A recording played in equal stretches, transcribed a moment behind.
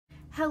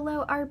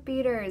Hello art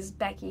beaders,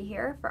 Becky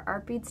here for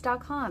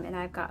artbeads.com, and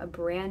I've got a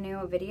brand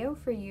new video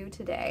for you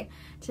today.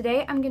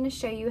 Today I'm going to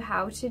show you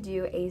how to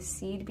do a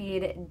seed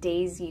bead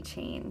daisy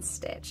chain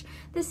stitch.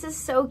 This is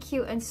so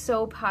cute and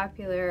so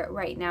popular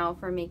right now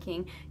for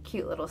making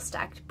cute little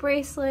stacked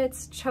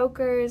bracelets,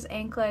 chokers,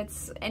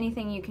 anklets,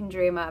 anything you can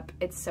dream up.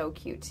 It's so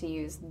cute to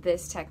use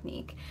this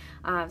technique.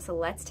 So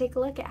let's take a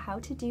look at how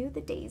to do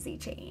the daisy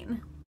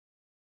chain.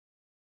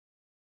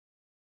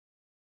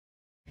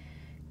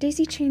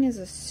 Daisy chain is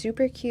a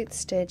super cute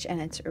stitch and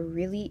it's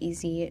really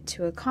easy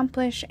to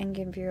accomplish and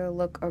give your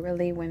look a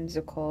really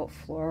whimsical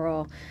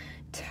floral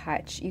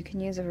touch. You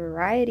can use a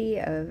variety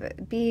of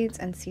beads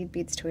and seed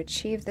beads to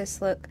achieve this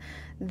look.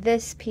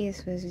 This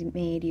piece was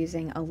made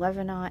using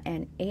 11/0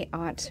 and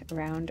 8/0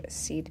 round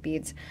seed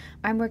beads.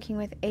 I'm working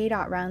with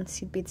 8/0 round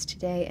seed beads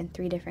today in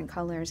 3 different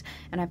colors,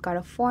 and I've got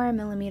a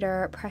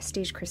 4mm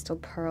prestige crystal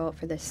pearl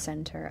for the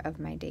center of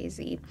my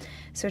daisy.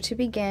 So to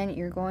begin,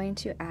 you're going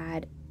to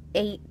add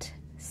 8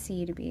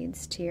 seed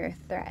beads to your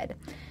thread.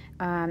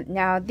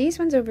 Now these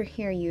ones over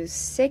here use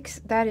 6.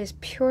 That is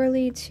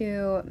purely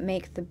to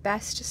make the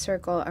best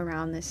circle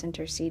around the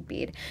center seed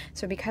bead.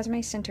 So because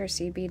my center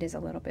seed bead is a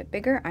little bit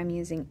bigger, I'm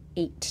using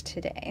 8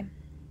 today.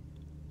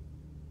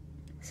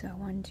 So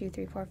 1, 2,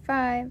 3, 4,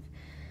 5,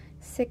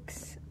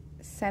 6,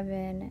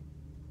 7,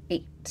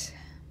 8.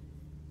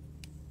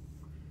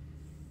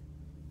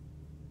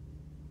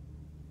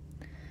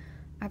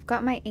 I've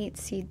got my 8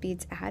 seed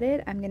beads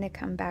added. I'm going to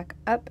come back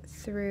up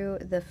through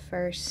the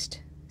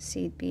first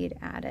seed bead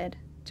added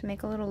to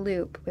make a little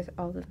loop with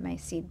all of my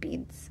seed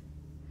beads.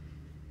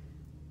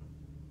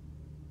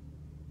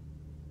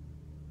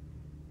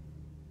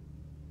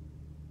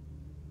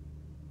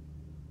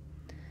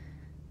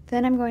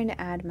 Then I'm going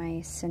to add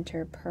my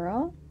center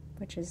pearl,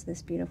 which is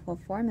this beautiful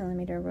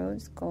 4mm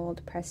rose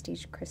gold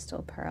prestige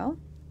crystal pearl.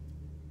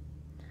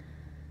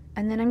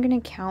 And then I'm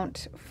going to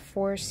count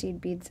 4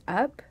 seed beads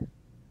up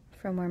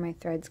from where my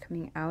thread's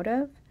coming out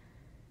of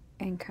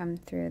and come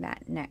through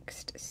that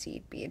next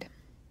seed bead.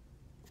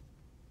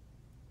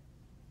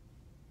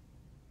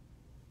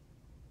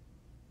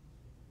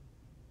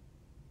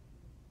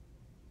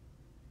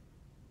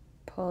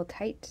 Pull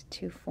tight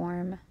to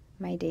form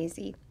my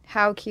daisy.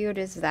 How cute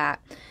is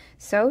that?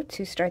 So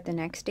to start the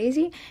next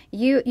daisy,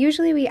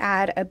 usually we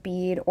add a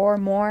bead or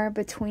more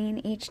between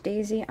each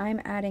daisy.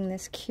 I'm adding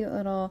this cute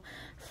little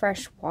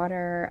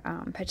freshwater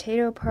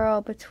potato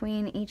pearl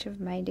between each of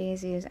my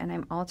daisies, and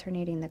I'm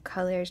alternating the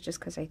colors just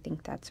because I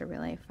think that's a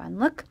really fun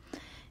look.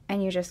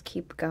 And you just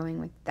keep going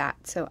with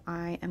that. So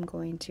I am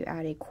going to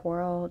add a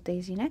coral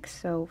daisy next.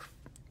 So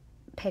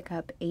pick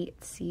up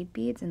 8 seed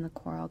beads in the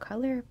coral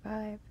color.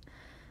 5,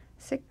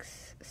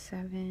 6,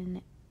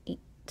 7,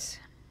 8.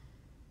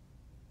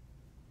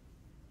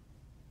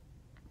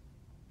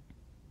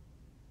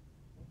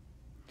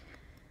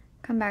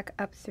 Come back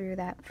up through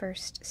that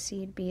first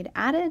seed bead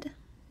added.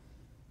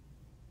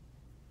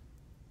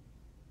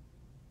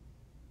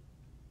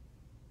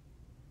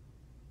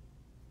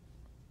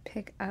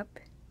 Pick up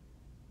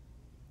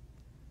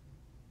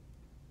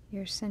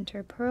your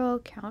center pearl,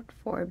 count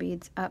 4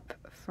 beads up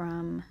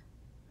from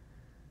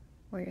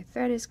where your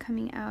thread is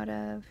coming out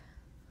of.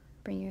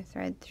 Bring your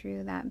thread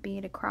through that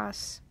bead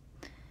across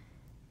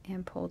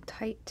and pull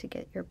tight to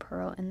get your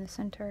pearl in the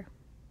center.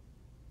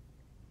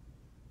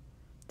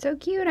 So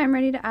cute. I'm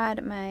ready to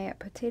add my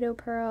potato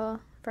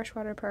pearl,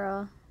 freshwater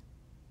pearl.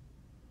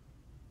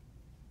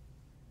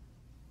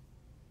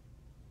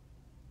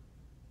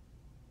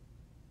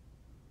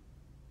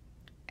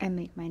 And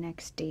make my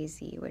next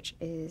daisy, which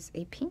is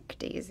a pink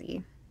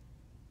daisy.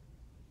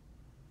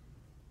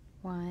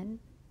 1,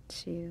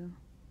 2,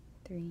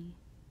 3,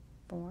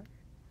 4,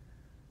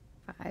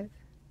 5,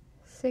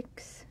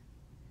 6,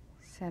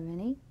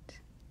 7,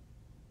 8.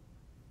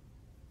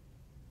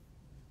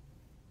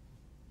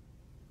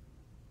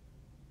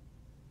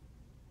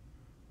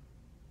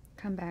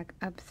 Come back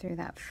up through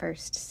that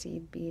first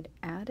seed bead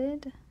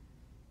added.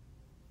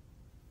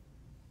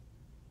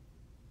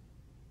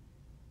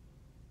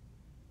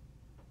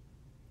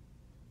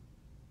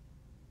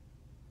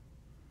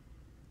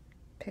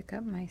 Pick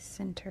up my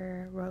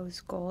center rose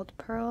gold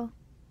pearl.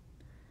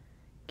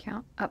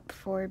 Count up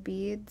 4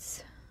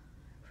 beads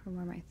from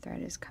where my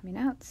thread is coming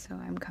out. So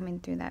I'm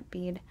coming through that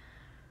bead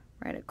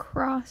right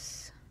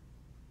across.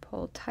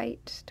 Pull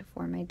tight to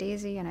form my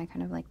daisy, and I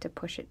kind of like to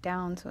push it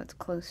down so it's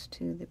close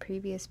to the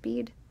previous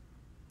bead.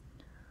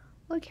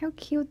 Look how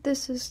cute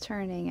this is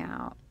turning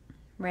out.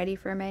 Ready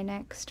for my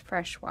next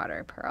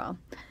freshwater pearl.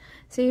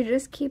 So you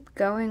just keep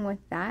going with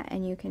that,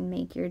 and you can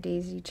make your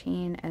daisy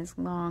chain as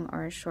long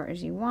or as short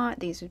as you want.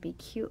 These would be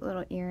cute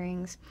little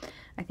earrings.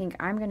 I think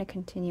I'm going to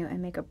continue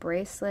and make a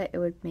bracelet. It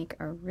would make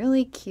a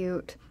really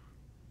cute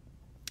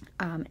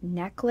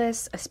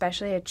necklace,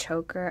 especially a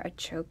choker. A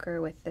choker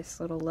with this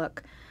little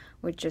look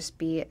would just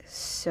be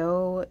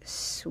so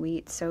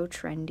sweet, so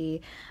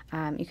trendy.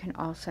 You can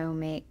also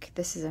make,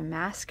 this is a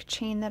mask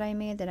chain that I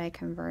made that I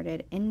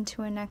converted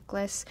into a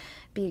necklace,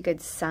 be a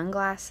good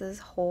sunglasses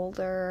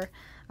holder.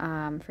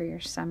 for your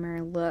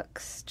summer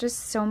looks.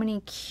 Just so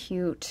many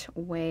cute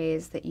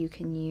ways that you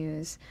can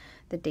use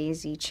the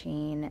daisy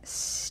chain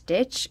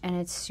stitch, and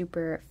it's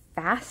super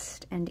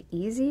fast and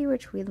easy,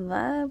 which we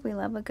love. We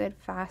love a good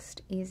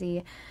fast,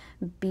 easy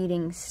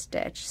beading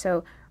stitch.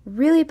 So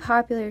really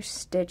popular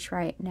stitch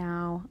right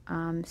now,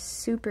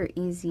 super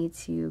easy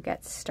to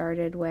get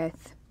started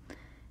with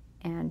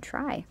and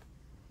try.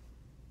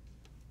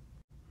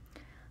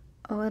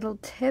 A little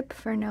tip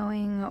for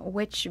knowing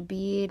which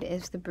bead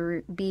is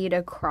the bead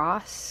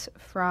across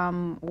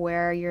from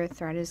where your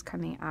thread is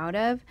coming out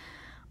of.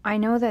 I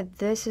know that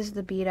this is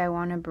the bead I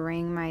want to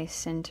bring my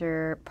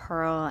center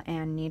pearl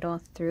and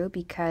needle through,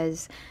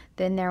 because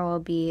then there will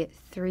be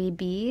 3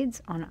 beads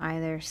on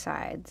either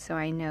side. So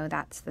I know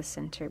that's the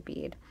center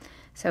bead.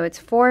 So it's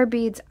 4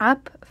 beads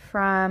up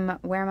from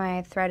where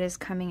my thread is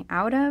coming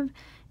out of,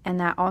 and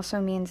that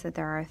also means that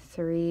there are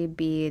 3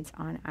 beads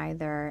on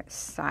either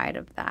side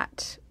of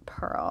that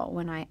pearl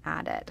when I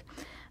add it.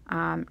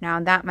 Now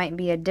that might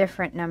be a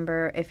different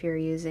number if you're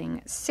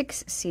using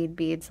 6 seed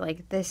beads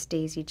like this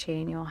daisy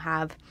chain. You'll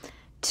have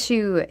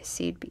 2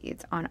 seed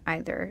beads on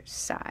either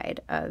side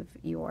of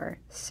your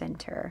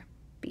center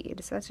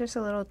bead. So that's just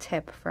a little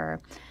tip for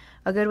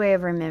a good way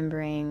of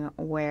remembering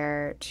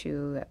where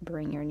to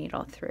bring your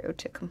needle through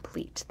to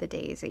complete the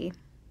daisy.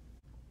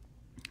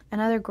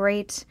 Another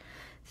great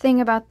thing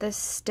about this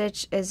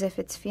stitch is if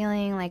it's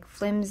feeling like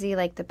flimsy,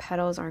 like the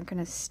petals aren't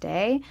going to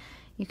stay,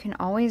 you can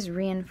always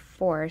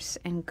reinforce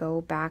and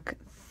go back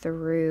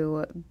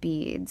through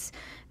beads,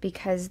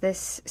 because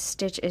this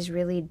stitch is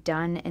really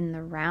done in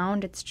the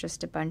round. It's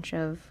just a bunch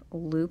of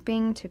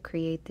looping to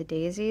create the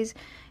daisies.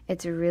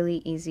 It's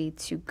really easy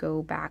to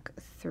go back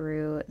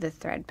through the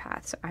thread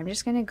path. So I'm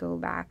just going to go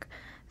back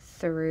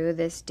through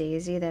this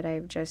daisy that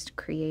I've just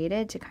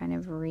created to kind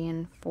of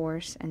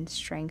reinforce and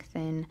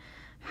strengthen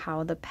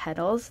how the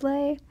petals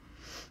lay.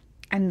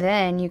 And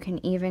then you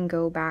can even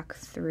go back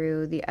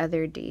through the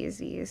other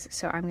daisies.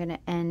 So I'm going to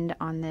end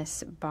on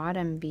this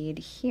bottom bead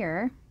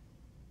here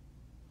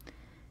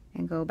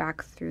and go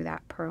back through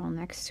that pearl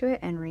next to it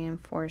and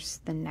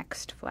reinforce the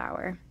next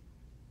flower.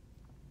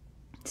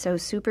 So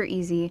super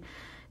easy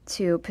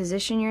to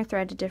position your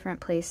thread to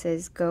different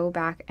places, go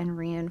back and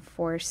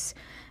reinforce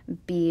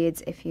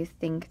beads if you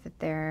think that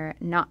they're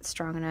not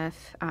strong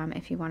enough,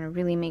 if you want to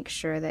really make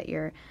sure that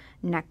your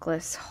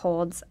necklace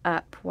holds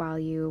up while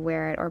you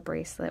wear it, or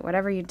bracelet,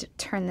 whatever you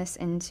turn this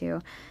into.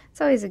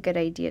 It's always a good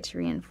idea to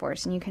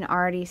reinforce, and you can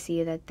already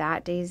see that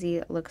that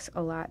daisy looks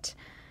a lot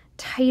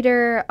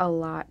tighter, a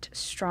lot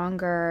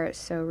stronger,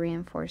 so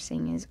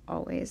reinforcing is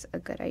always a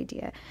good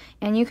idea.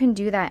 And you can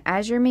do that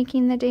as you're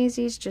making the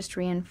daisies. Just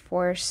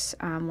reinforce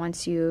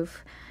once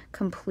you've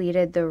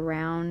completed the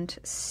round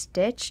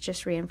stitch,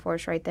 just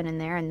reinforce right then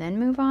and there and then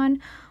move on,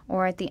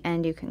 or at the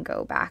end you can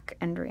go back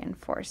and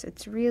reinforce.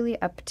 It's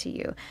really up to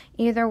you.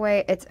 Either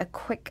way, it's a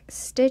quick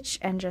stitch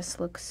and just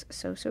looks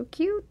so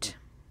cute.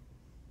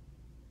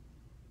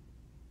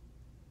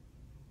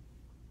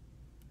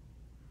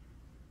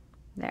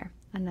 There,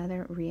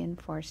 another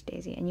reinforced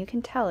daisy, and you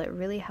can tell it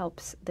really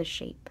helps the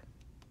shape.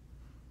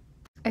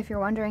 If you're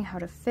wondering how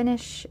to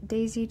finish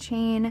daisy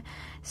chain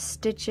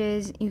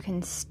stitches, you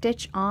can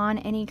stitch on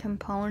any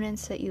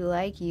components that you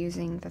like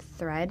using the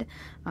thread.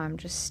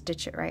 Just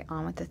stitch it right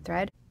on with the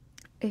thread.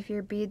 If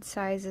your bead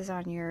sizes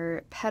on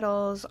your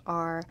petals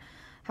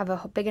have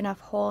a big enough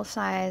hole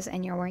size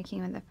and you're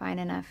working with a fine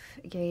enough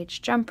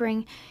gauge jump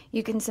ring,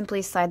 you can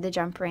simply slide the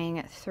jump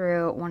ring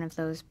through one of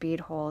those bead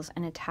holes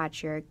and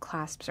attach your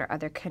clasps or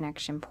other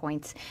connection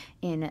points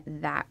in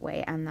that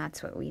way. And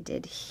that's what we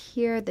did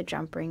here. The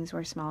jump rings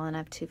were small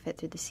enough to fit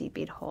through the seed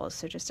bead holes,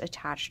 so just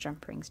attach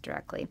jump rings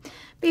directly.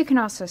 But you can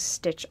also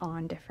stitch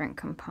on different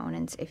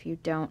components if you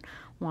don't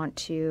want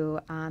to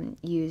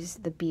use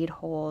the bead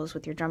holes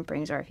with your jump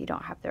rings, or if you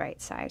don't have the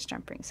right size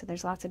jump rings. So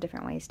there's lots of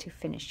different ways to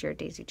finish your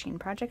daisy chain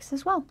projects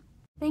as well.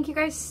 Thank you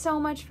guys so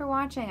much for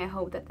watching. I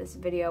hope that this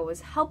video was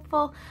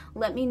helpful.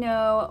 Let me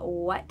know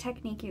what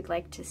technique you'd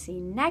like to see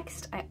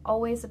next. I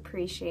always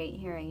appreciate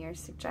hearing your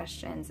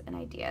suggestions and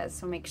ideas,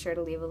 so make sure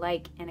to leave a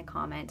like and a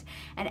comment.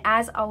 And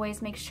as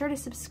always, make sure to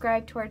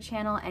subscribe to our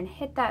channel and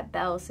hit that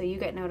bell so you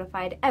get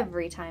notified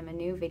every time a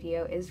new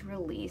video is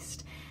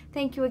released.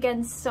 Thank you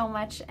again so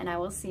much, and I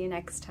will see you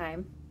next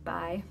time.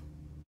 Bye.